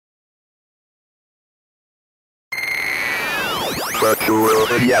Virtual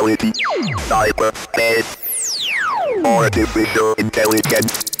reality, cyber head, artificial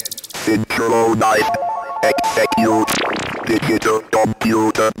intelligence, synchronized, execute, digital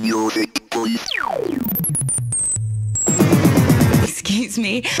computer music, please. Excuse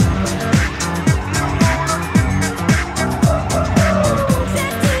me.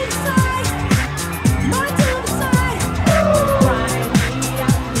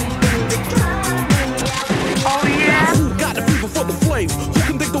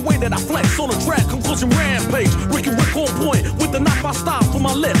 That I flex on a track, conclusion rampage. Ricky Rick on point with the knife I style for my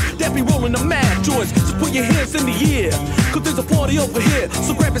left. That be rolling the mad joints. Just put your hands in the air, cause there's a party over here.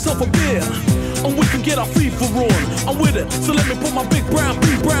 So grab yourself a beer, and we can get our FIFA on. I'm with it, so let me put my big brown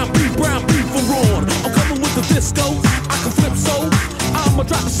FIFA on. I'm coming with the disco, I can flip so I'ma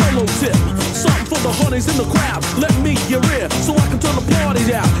drop a solo tip. Something for the honeys in the crowd. Let me your ear, so I can turn the party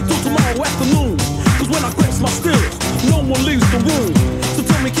out till tomorrow afternoon. Cause when I grasp my skills, no one leaves the room. So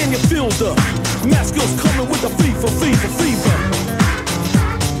tell me, can you feel the mask girls coming with the fever?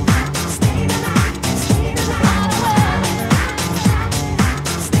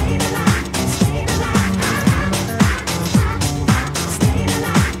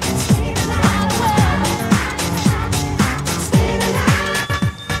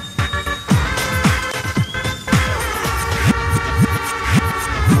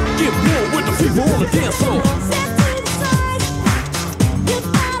 Get more with the fever on the dance floor.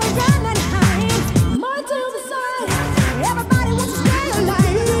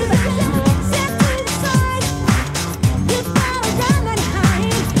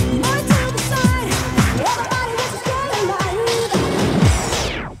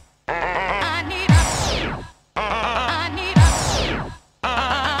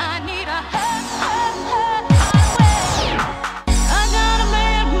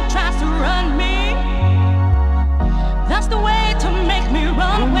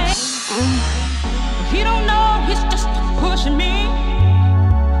 He don't know he's just pushing me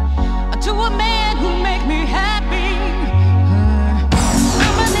to a man who make me happy.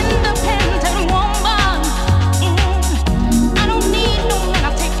 I'm an independent woman. I don't need no man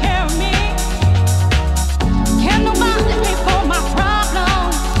to take care of me. Can't nobody pay for my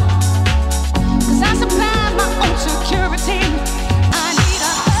problems, cause I supply my own security. I need a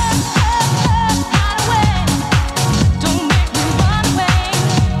hideaway. Don't make me run away.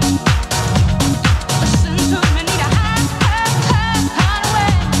 Listen to me, need a hideaway.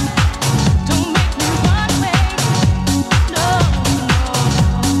 Don't make me run away. No, no.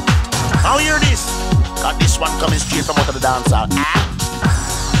 Now hear this. Got this one coming straight from out of the dance hall.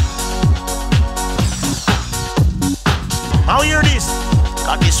 Now hear this.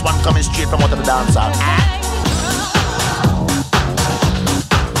 Got this one coming straight from out of the dance hall.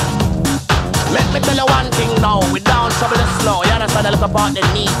 Let me tell you one thing now. We down trouble the slow. You understand a little part the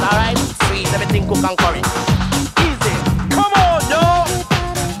knees, alright? Freeze everything cook and curry. Easy. Come on, yo.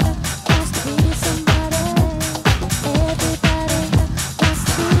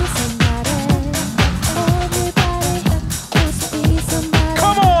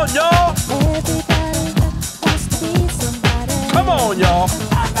 Come on, y'all. Come on, y'all.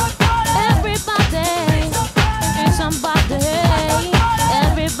 Everybody is somebody.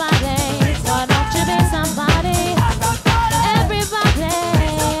 Everybody, why don't you be somebody? Everybody,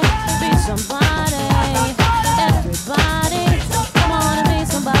 be somebody.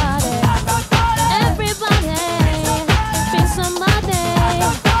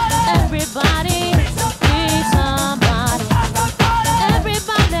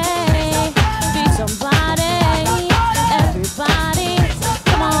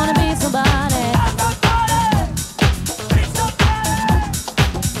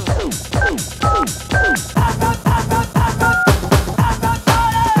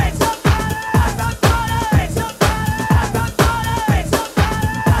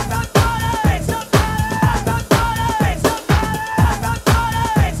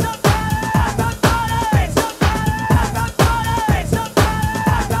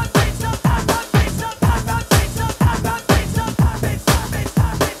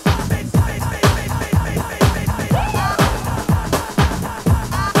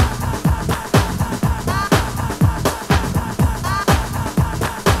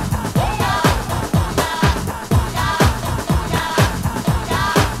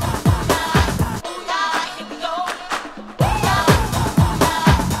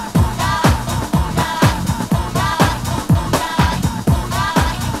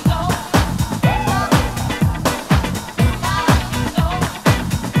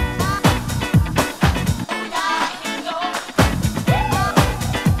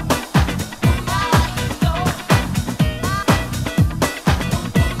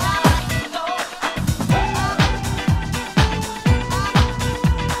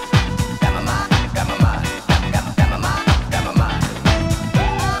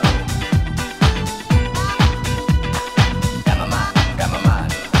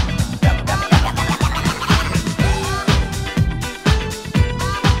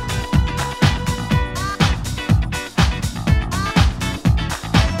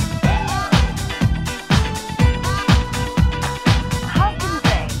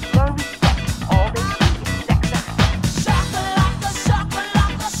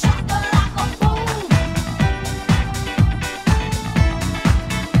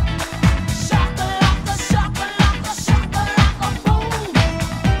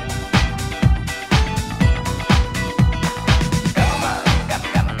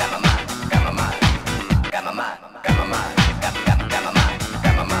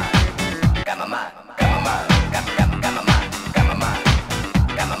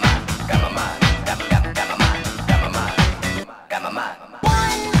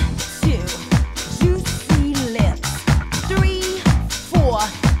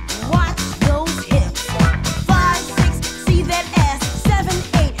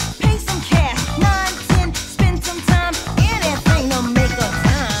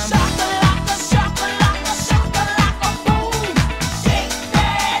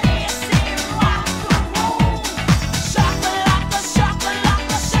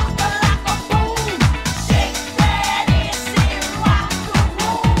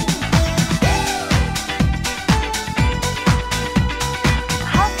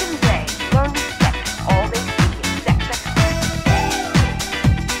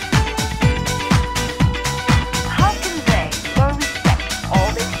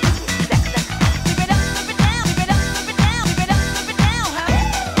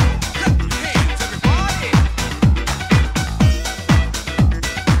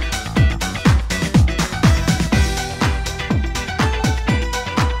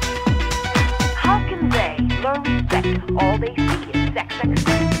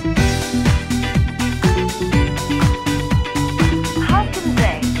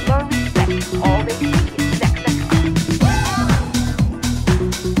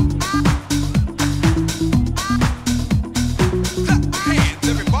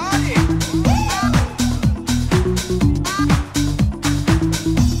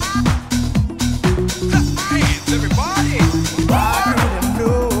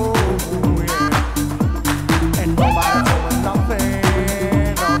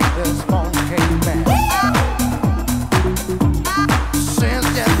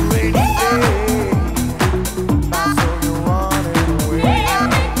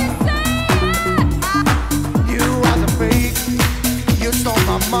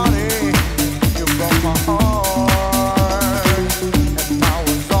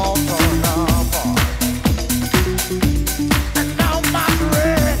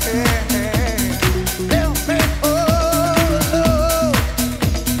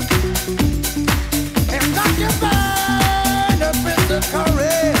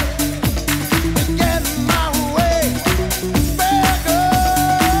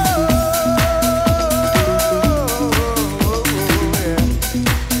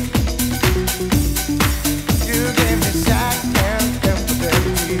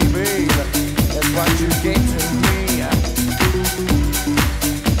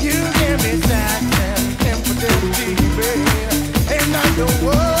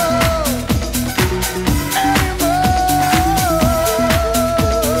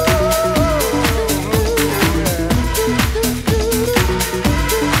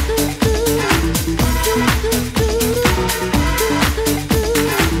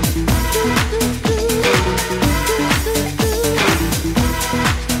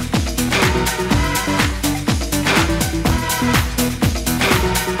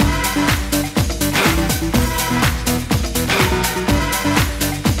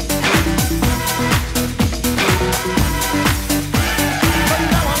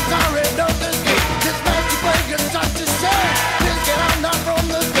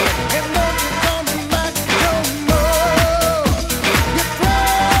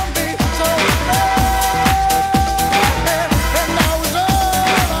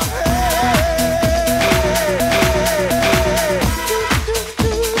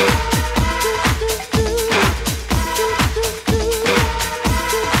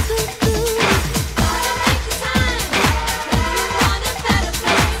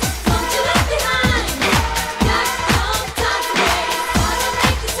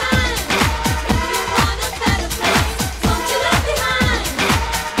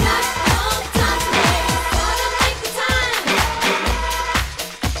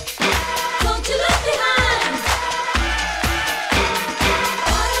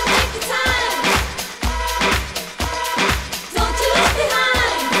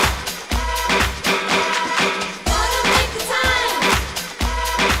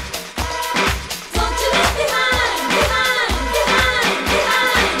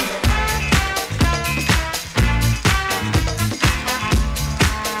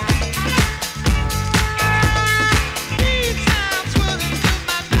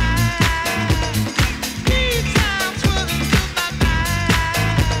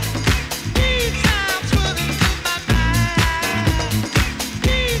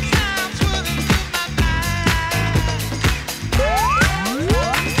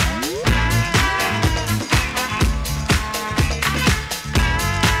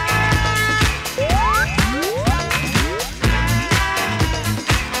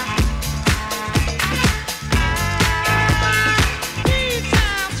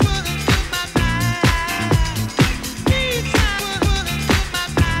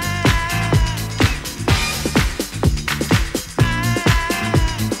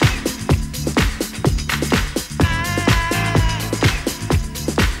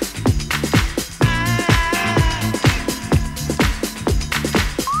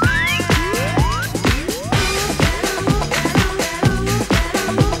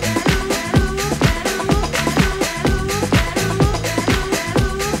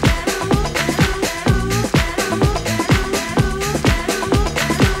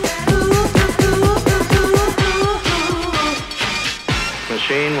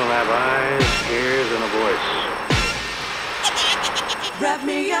 machine will have eyes, ears, and a voice. Wrap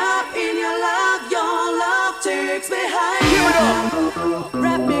me up in your love takes me higher. Give it up.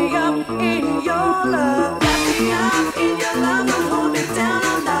 Wrap me up in your love, wrap me up in your love, don't hold me down,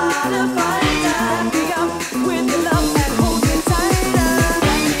 I'm not a fighter. Wrap me up with your love and hold me tighter.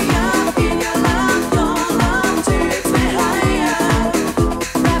 Wrap me up in your love takes me higher.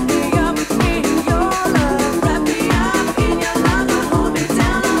 Wrap me up in your love, wrap me up in your love, don't hold me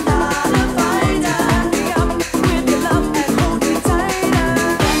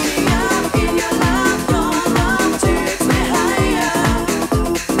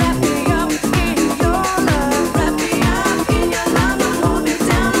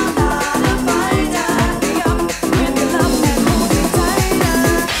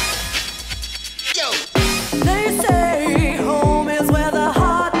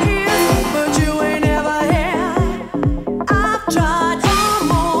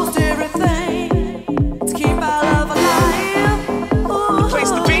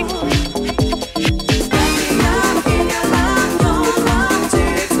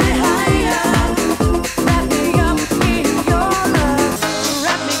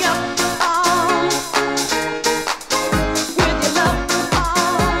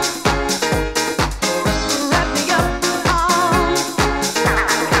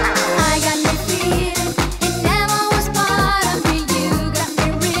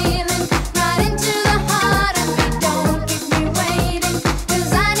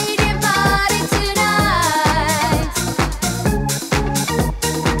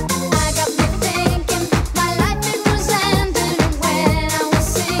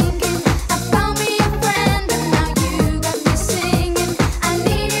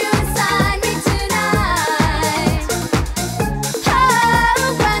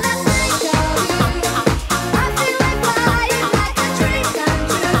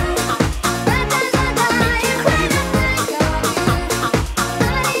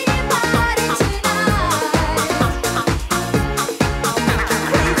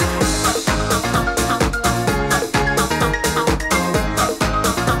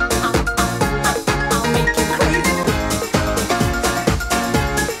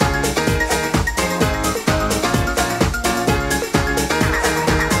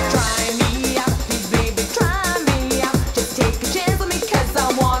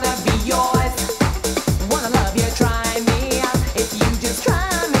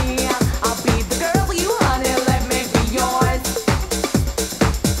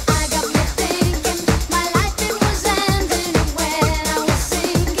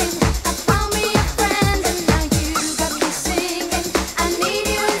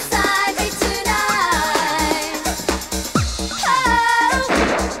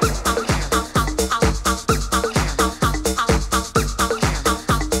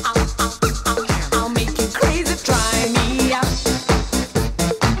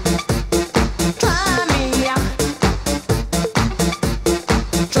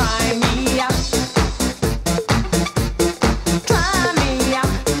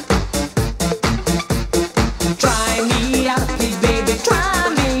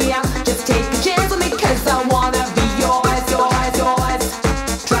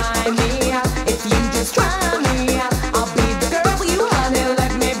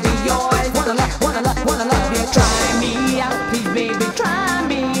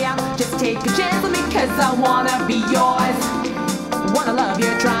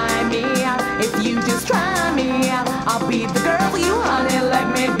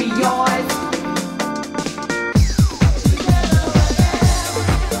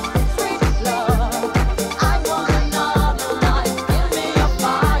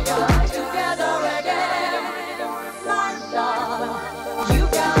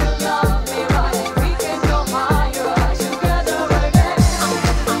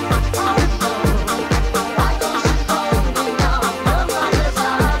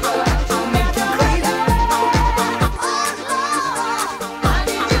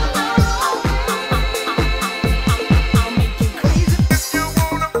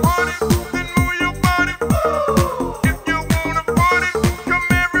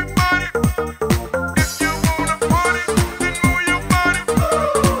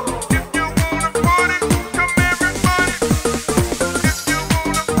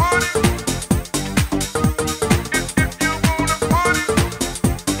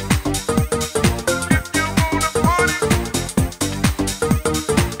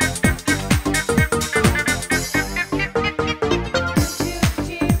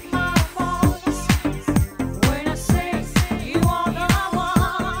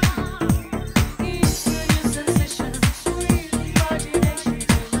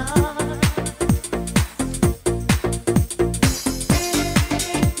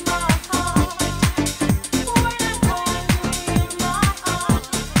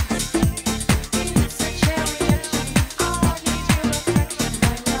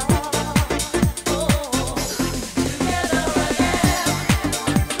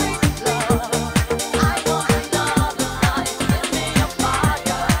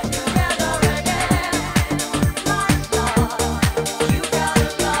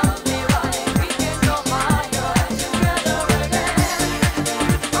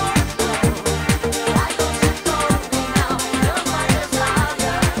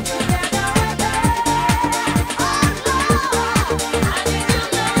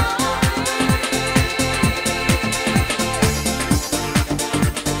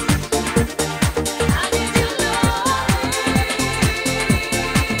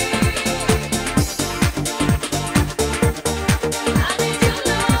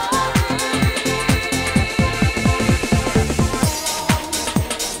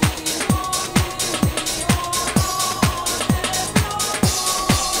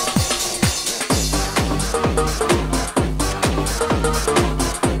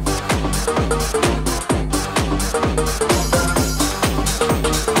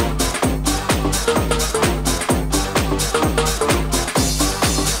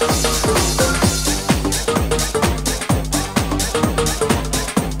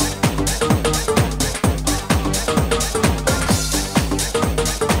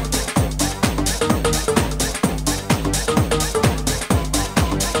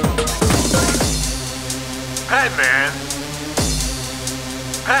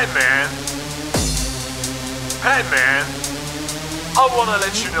Hey man, I wanna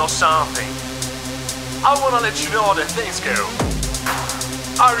let you know something. I wanna let you know how the things go.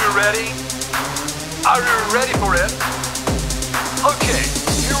 Are you ready? Are you ready for it? Okay,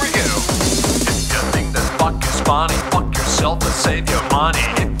 here we go. If you think that fuck is funny, fuck yourself and save your money.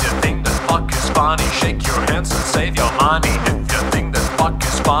 If you think that fuck is funny, shake your hands and save your money. If you think that fuck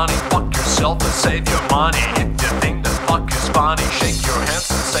is funny, fuck yourself and save your money. If you think that fuck is funny, shake your hands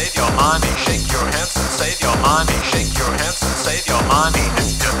and save your money. Shake your hands and save your money. Shake your hands and save your money.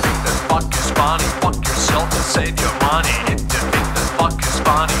 If you think that fuck is funny, fuck yourself and save your money. If you think that fuck is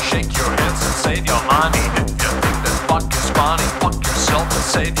funny, shake your hands and save your money. If you think that fuck is funny, fuck yourself and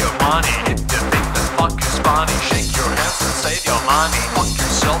save your money. If you think that fuck is funny, shake your hands and save your money. Fuck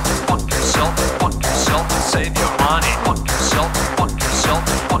yourself, fuck yourself, fuck yourself and save your money. Fuck yourself, fuck yourself,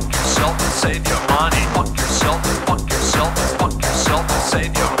 fuck yourself and save your money. Fuck yourself, fuck yourself, fuck yourself and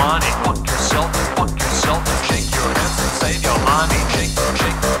save your money. Fuck yourself, fuck yourself, shake your hands and save your money. Shake,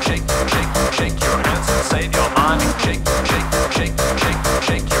 shake, shake, shake, shake your hands and save your money. Shake, shake, shake, shake,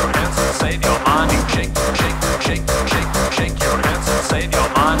 shake your hands and save your money. Shake, shake, shake, shake, shake your hands and save your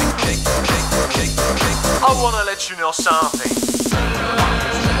money. Shake, shake, shake, shake. I wanna let you know something.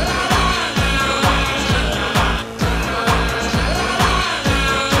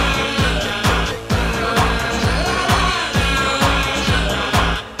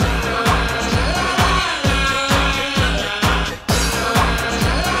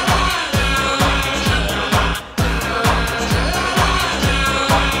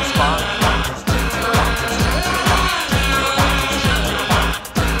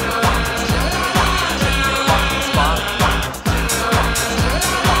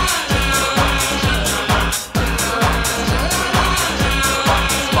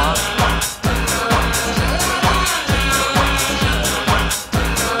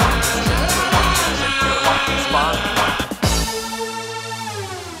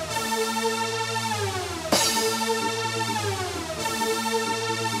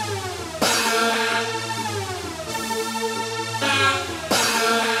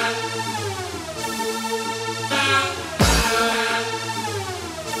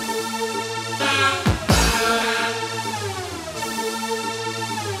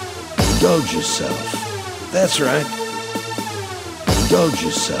 Indulge yourself. That's right. Indulge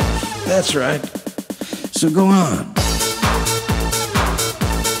yourself. That's right. So go on.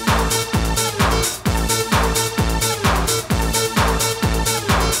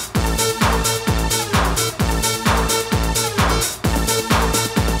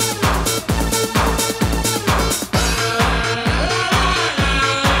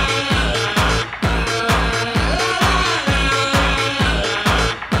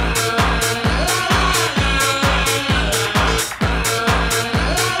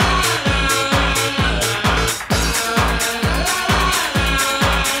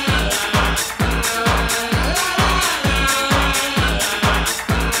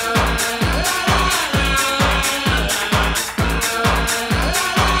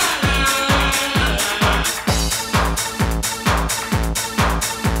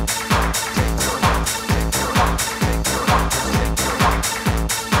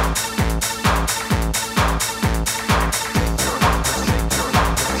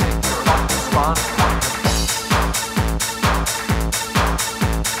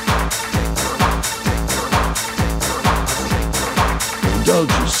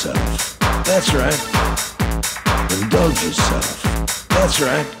 Indulge yourself. That's right. Indulge yourself. That's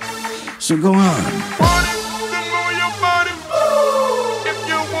right. So go on.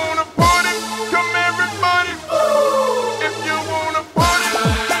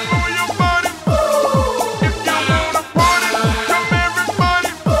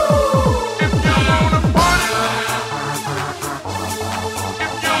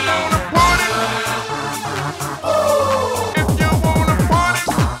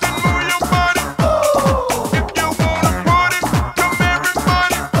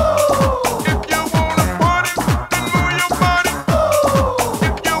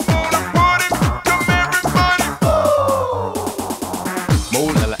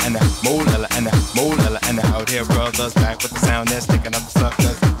 Brothers back with the sound that's sticking up the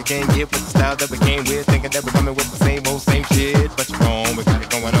suckers. You can't get with the style that we came with, thinking that we're coming with the same old same shit. But you're wrong, we got it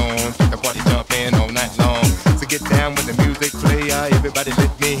going on. The party jumping all night long. So get down with the music play. Everybody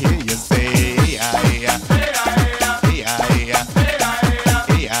let me hear you say, hey, hey, hey, hey, hey, hey, hey, hey, hey,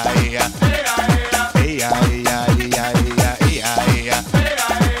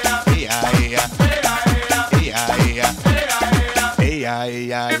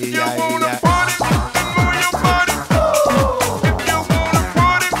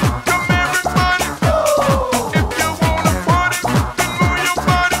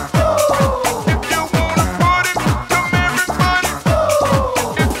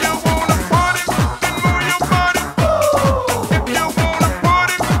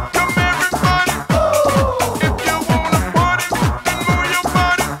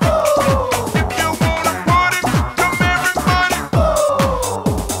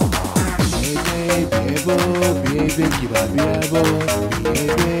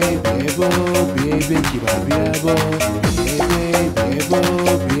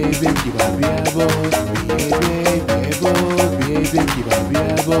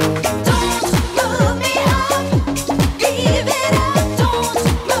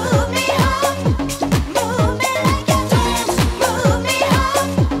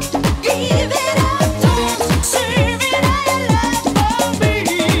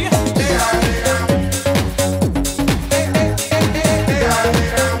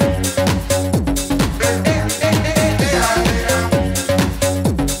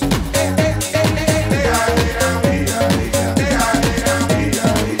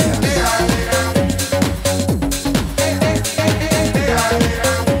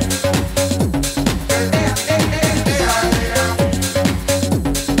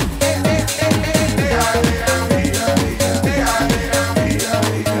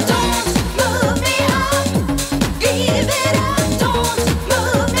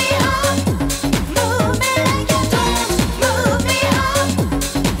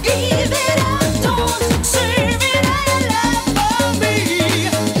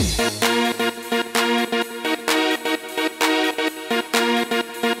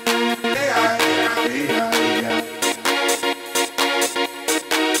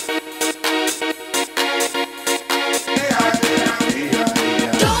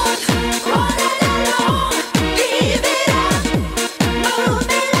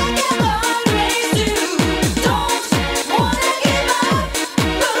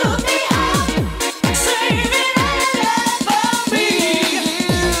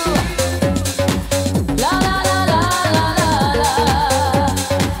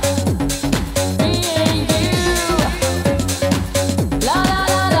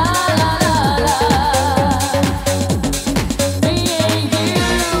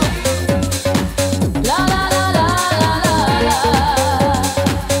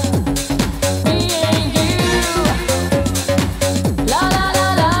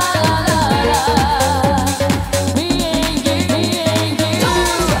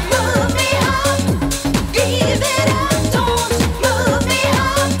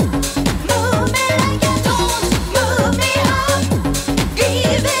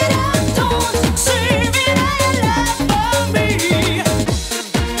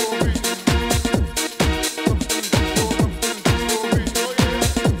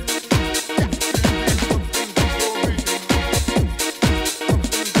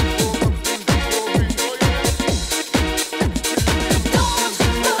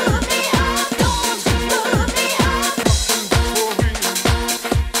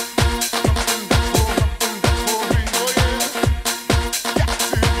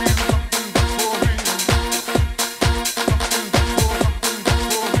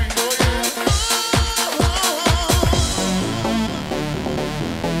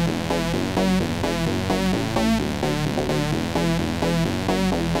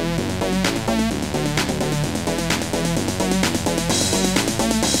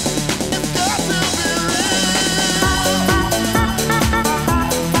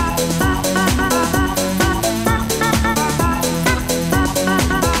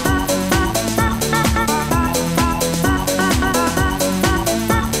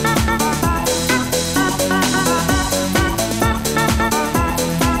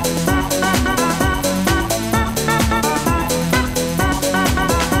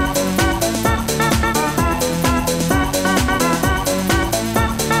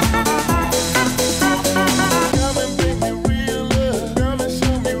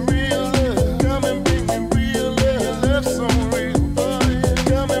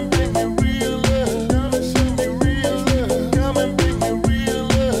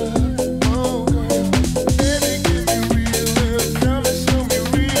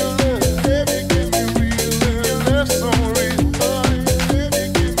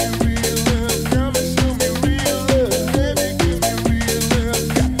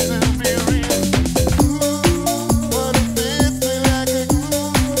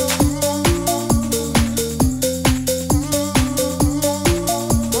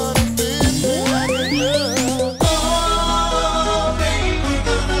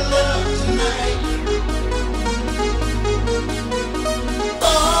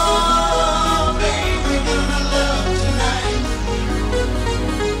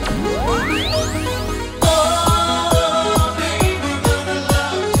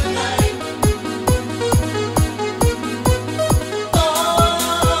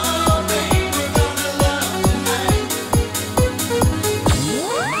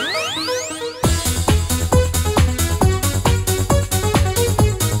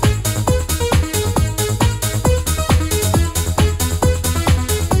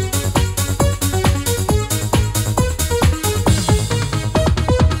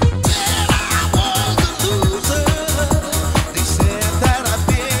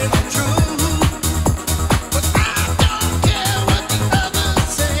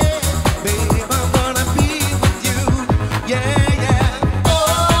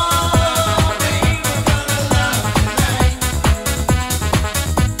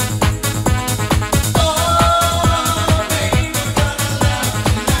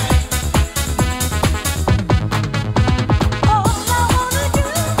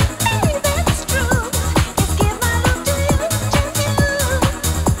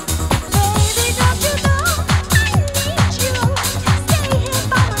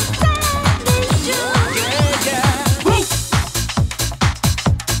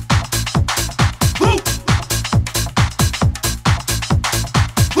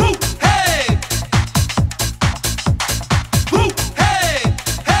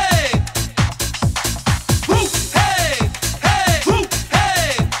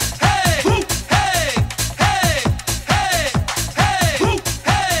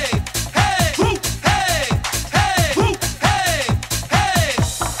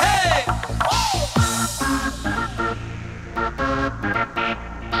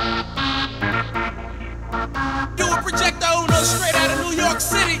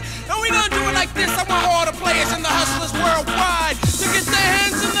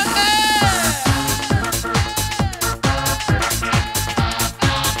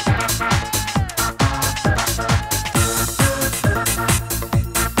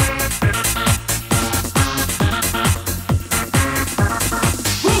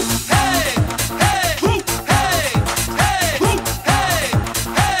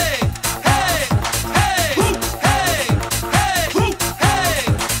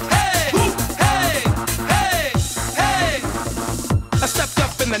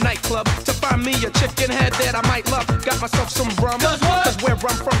 nightclub to find me a chicken head that I might love. Got myself some rum, cause where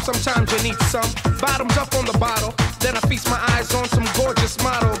I'm from sometimes you need some. Bottoms up on the bottle, then I feast my eyes on some gorgeous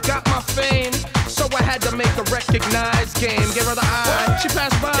model. Got my fame, so I had to make a recognized game. Give her the eye, she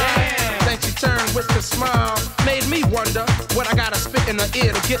passed by, then she turned with a smile. Made me wonder what I gotta spit in her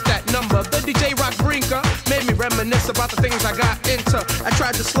ear to get that number. The DJ Rock Brinker made me reminisce about the things I got into. I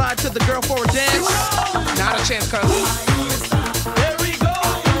tried to slide to the girl for a dance, not a chance, cuz. There we go,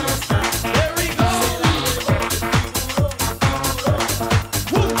 there we go.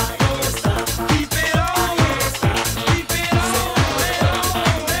 Woo. Keep it on, keep it on.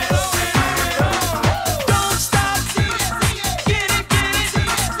 Don't stop, get it,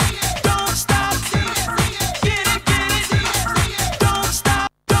 don't stop, get it, don't stop,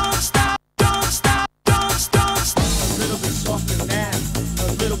 don't stop, don't stop, don't stop. A little bit softer now,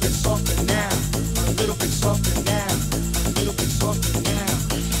 a little bit softer now, a little bit softer now.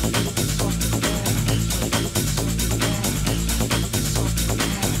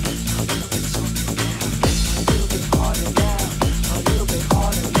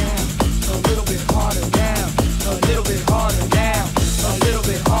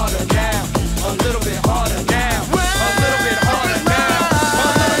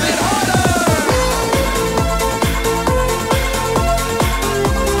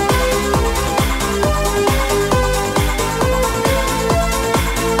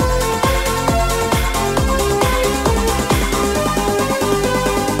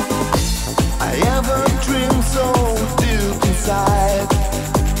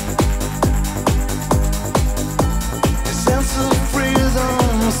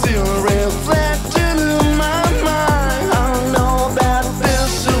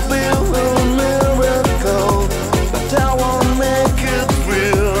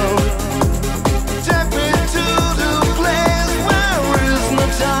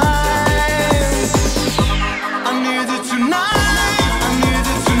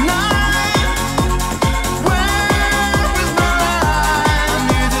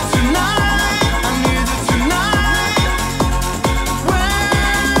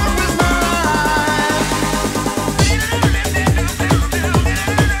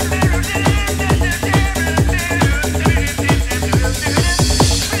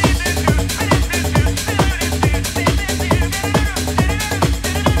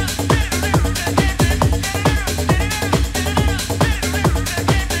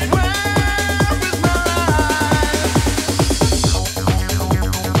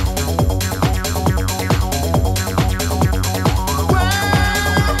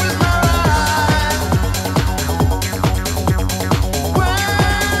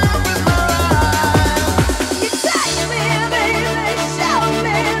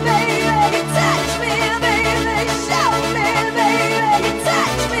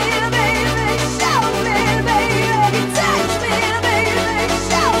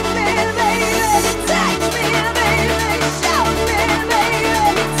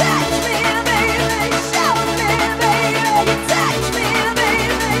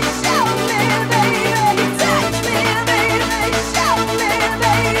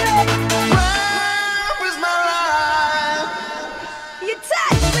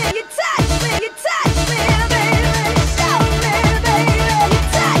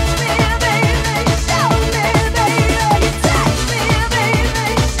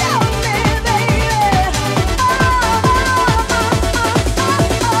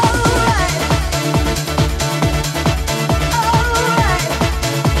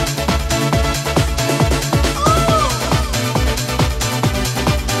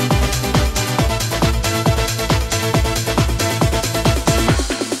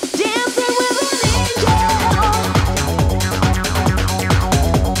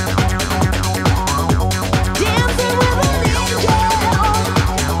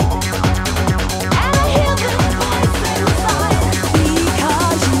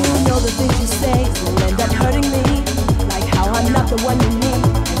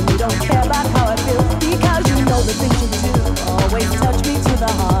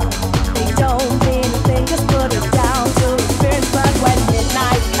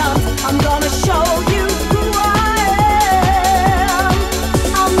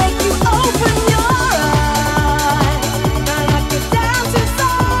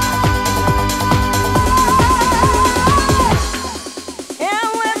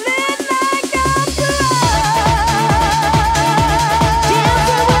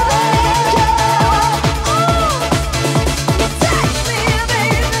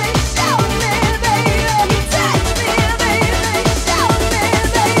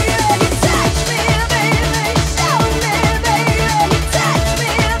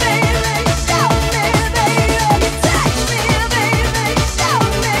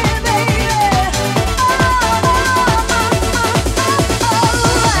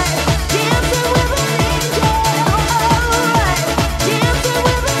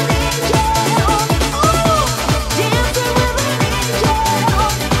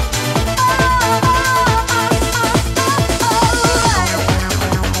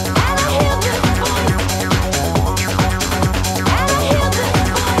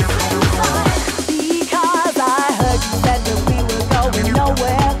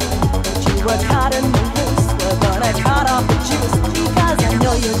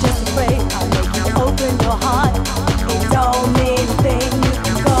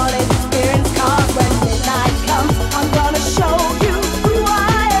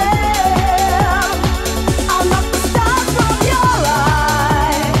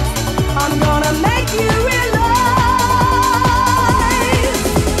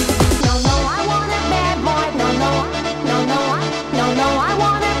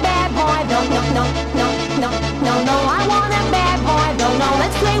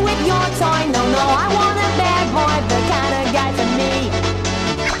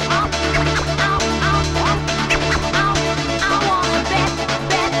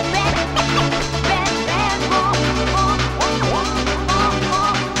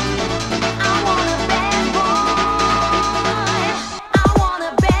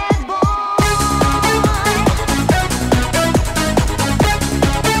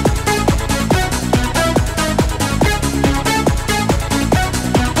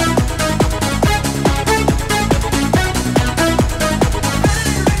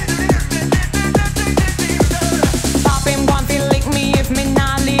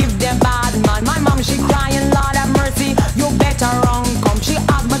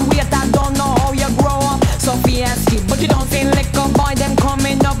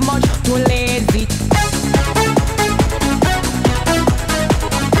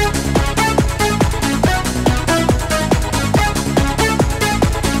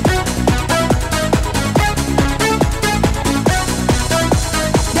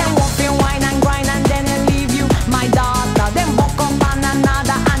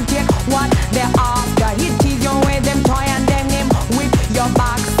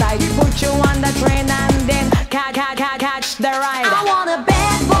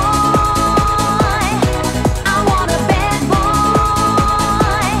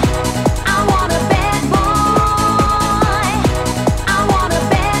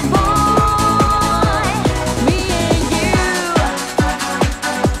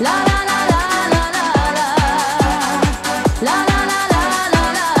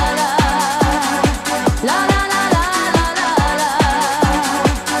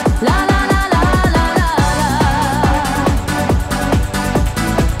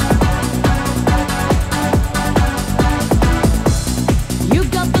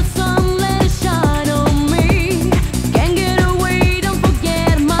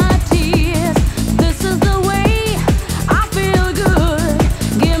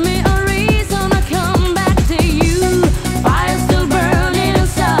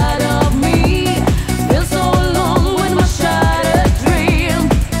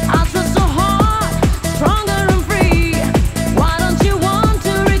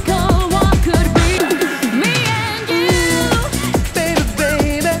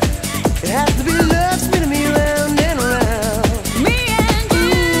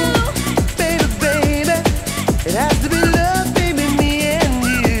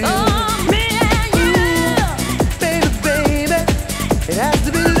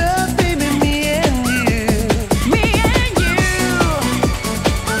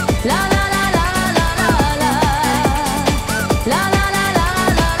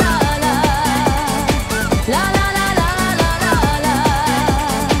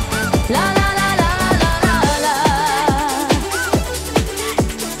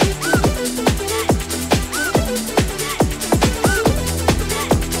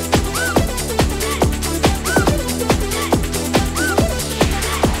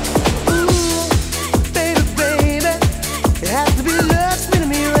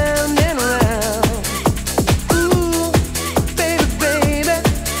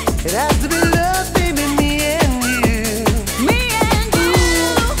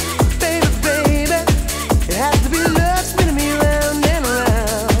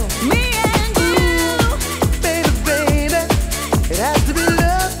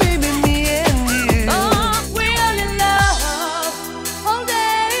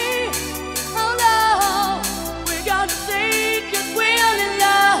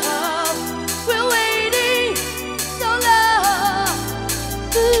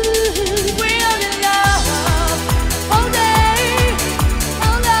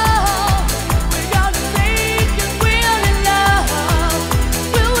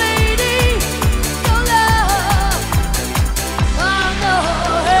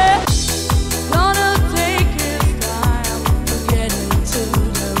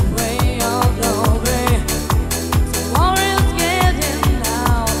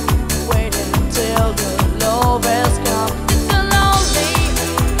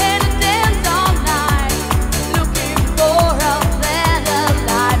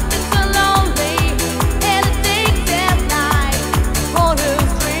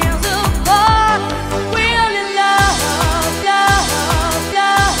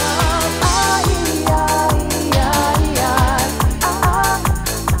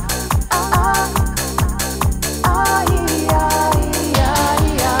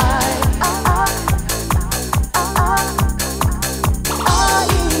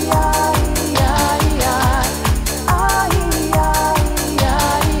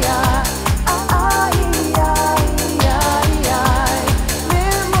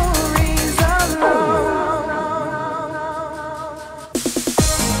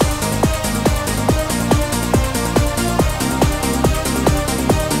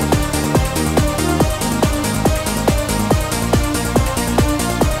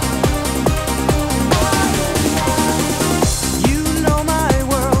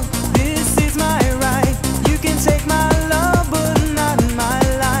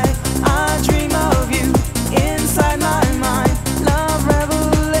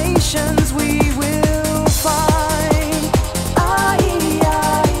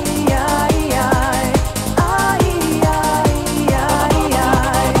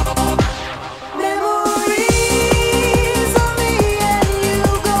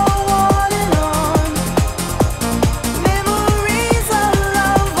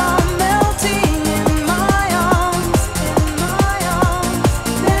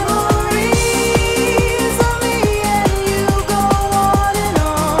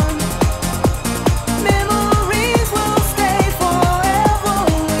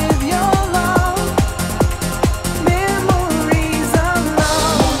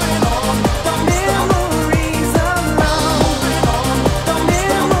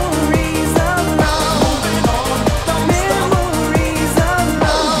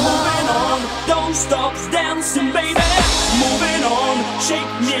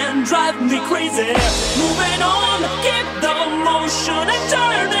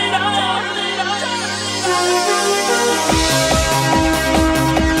 Turn it on.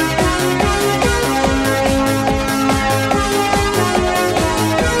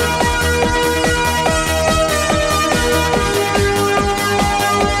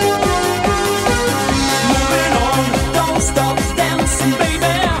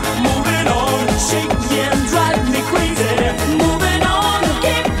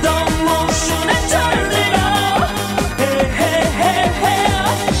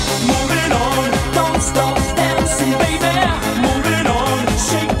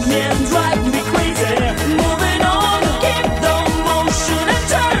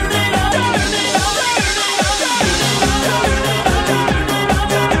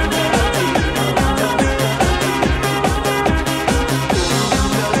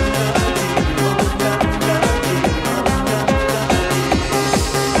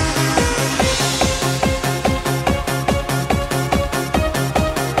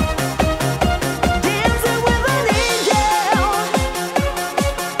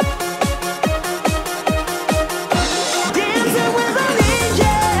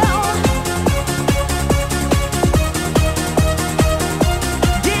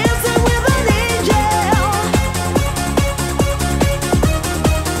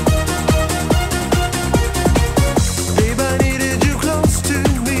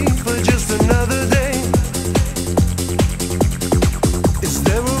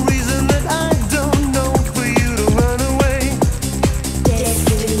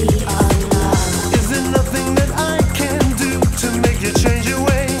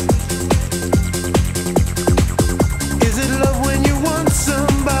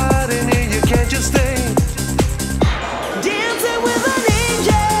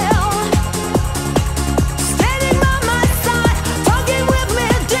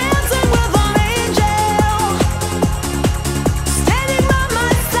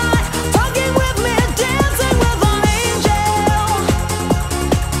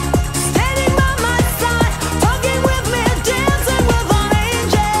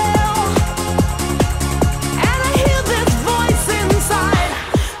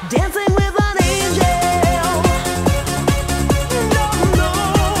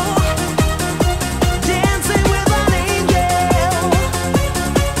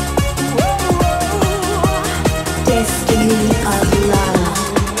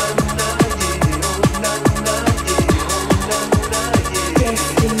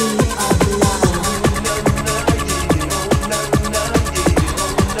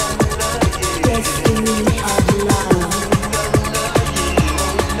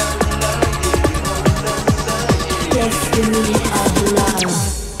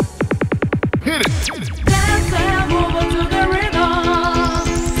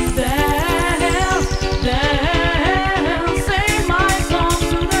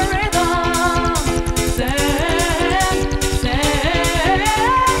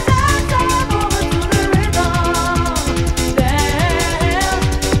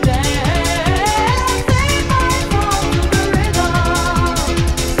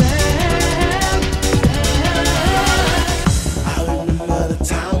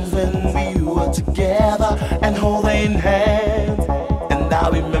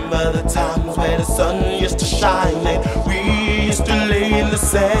 shining. We used to lay in the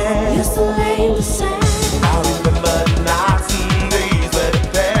sand. Used to lay in the sand. I remember nights and days where the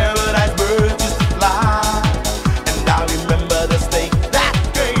paradise birds used to fly. And I remember the steak that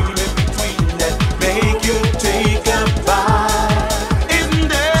came in between that make you take a bite. Isn't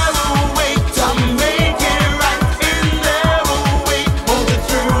there a way to make it right? Isn't there a way to hold it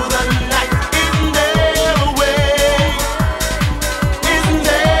through the night? Isn't there a way? Isn't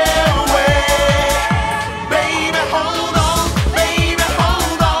there a way? Baby, hold on. Baby,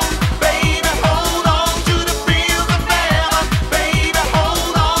 hold on. Baby, hold on to the fields of forever. Baby,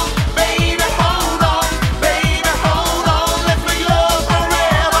 hold on. Baby, hold on. Baby, hold on. Let's make love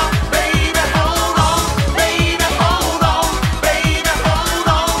forever. Baby, hold on. Baby, hold on. Baby, hold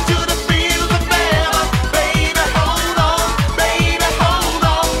on to the fields of forever. Baby, hold on. Baby, hold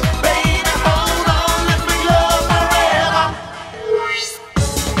on. Baby, hold on. Let's make love forever.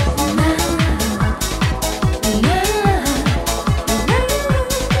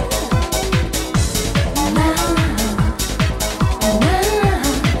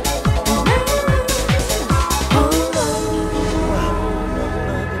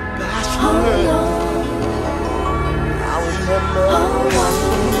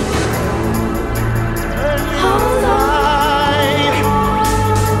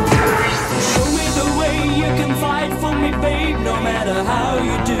 Show me the way you can fight for me, babe, no matter how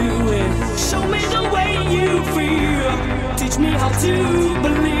you do it. Show me the way you feel. Teach me how to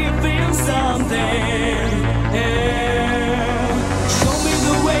believe in something. Yeah. Show me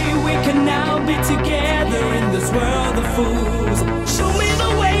the way we can now be together in this world of fools. Show me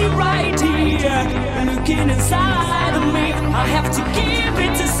the way right here. Looking inside of me, I have to give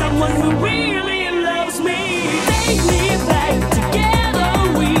it to someone who really loves me. Take me back, together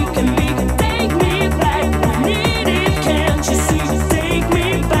we can be. Take me back, we need it, can't you see? Take me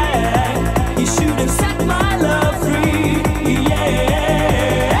back, you should have set my love free, yeah.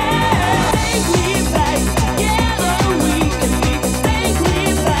 Take me back, together we can be. Take me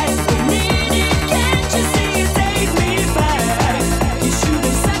back, we need it, can't you see? Take me back, you should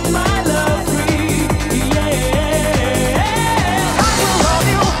have set my love free, yeah. I will love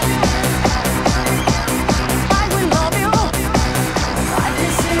you.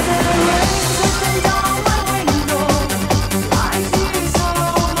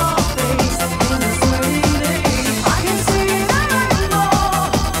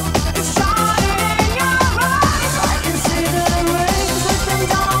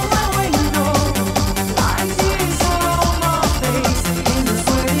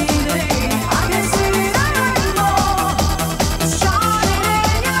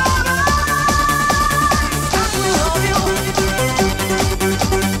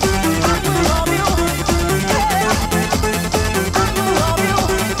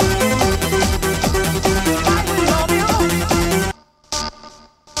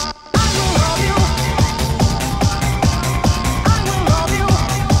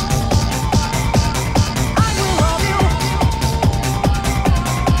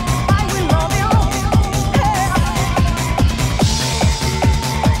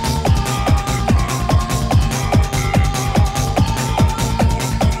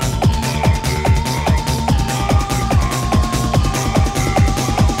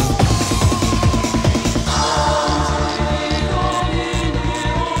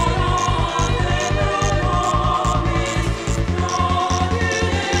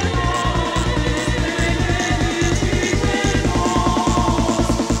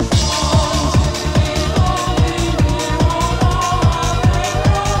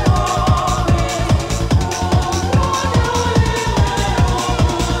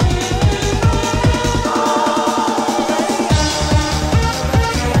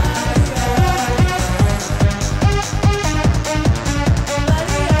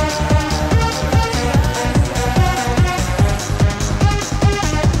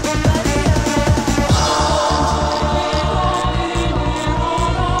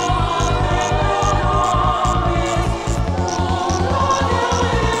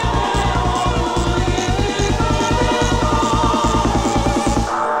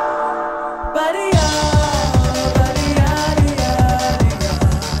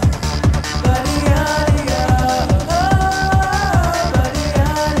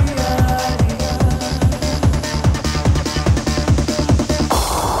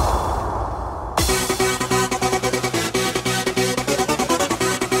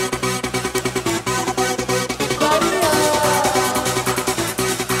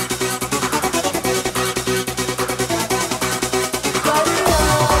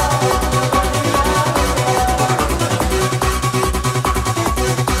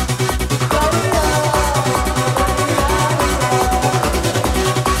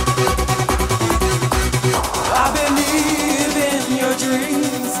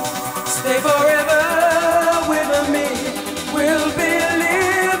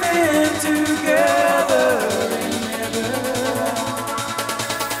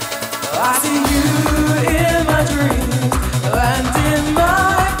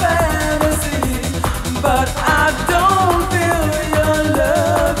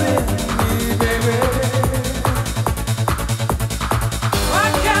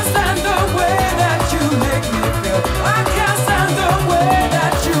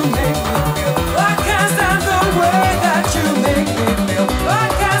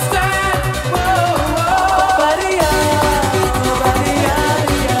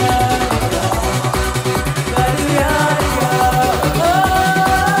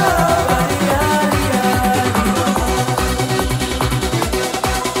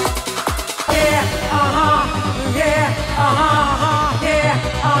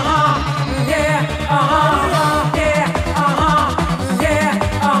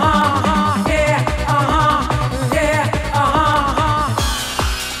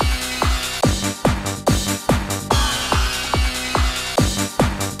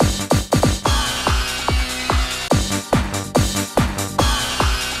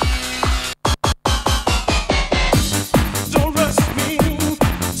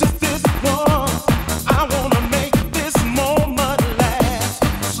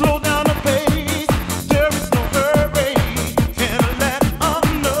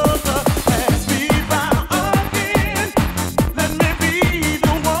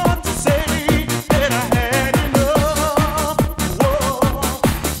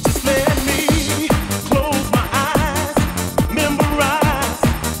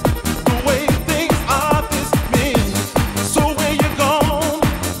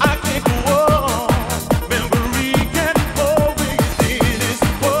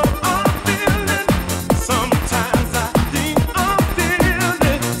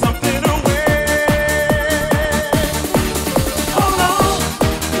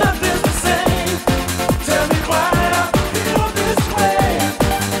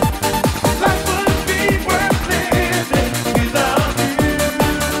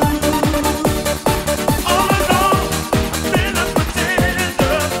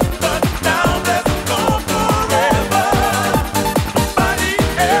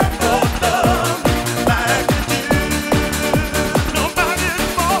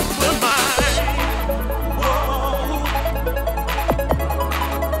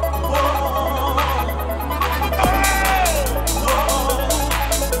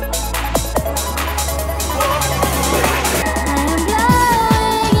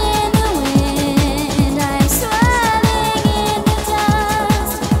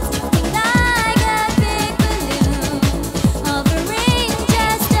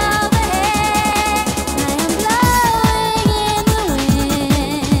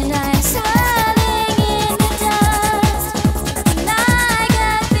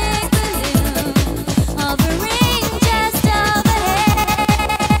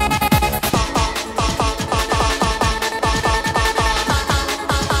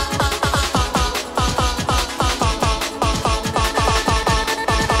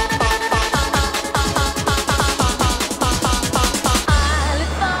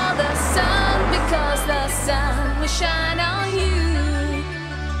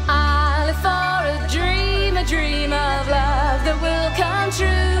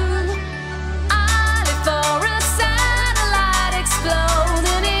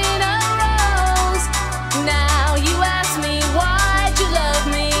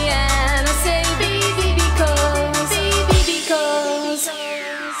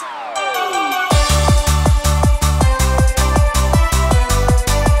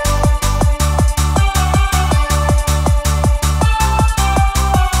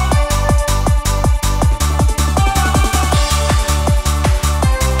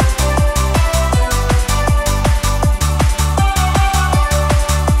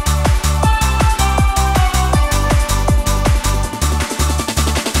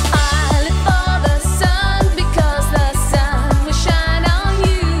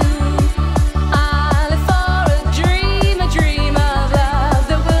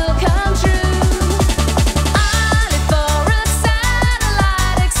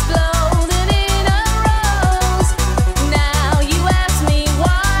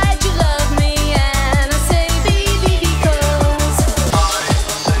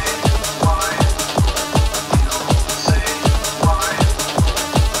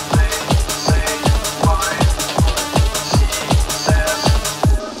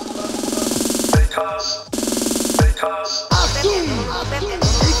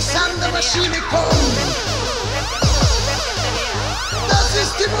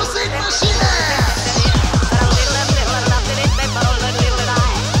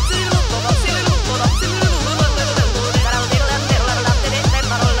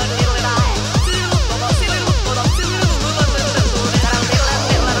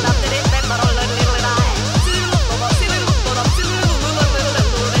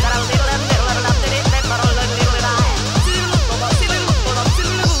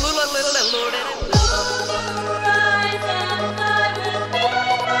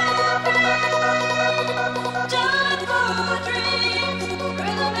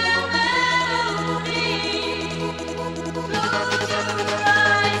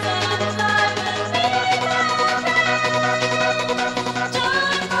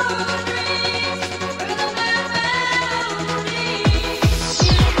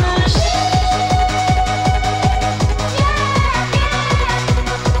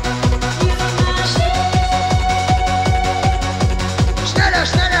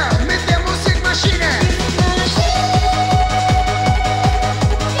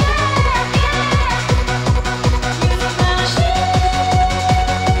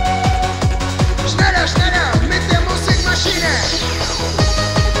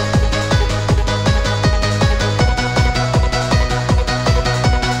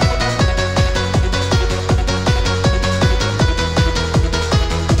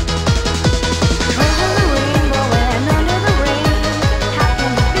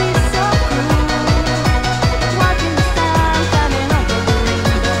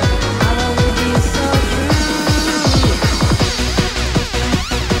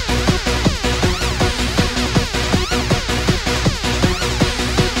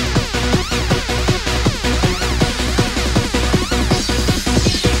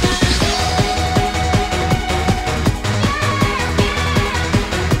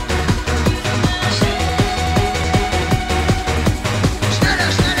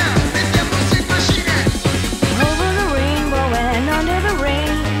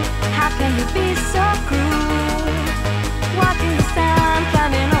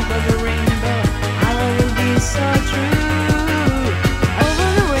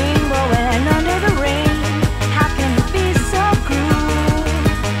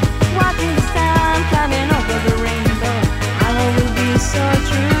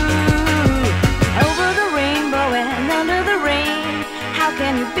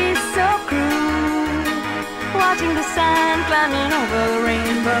 you be so cruel? Watching the sun climbing over the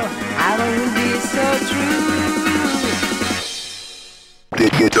rainbow, how will you be so true?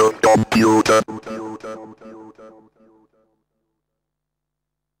 Digital computer.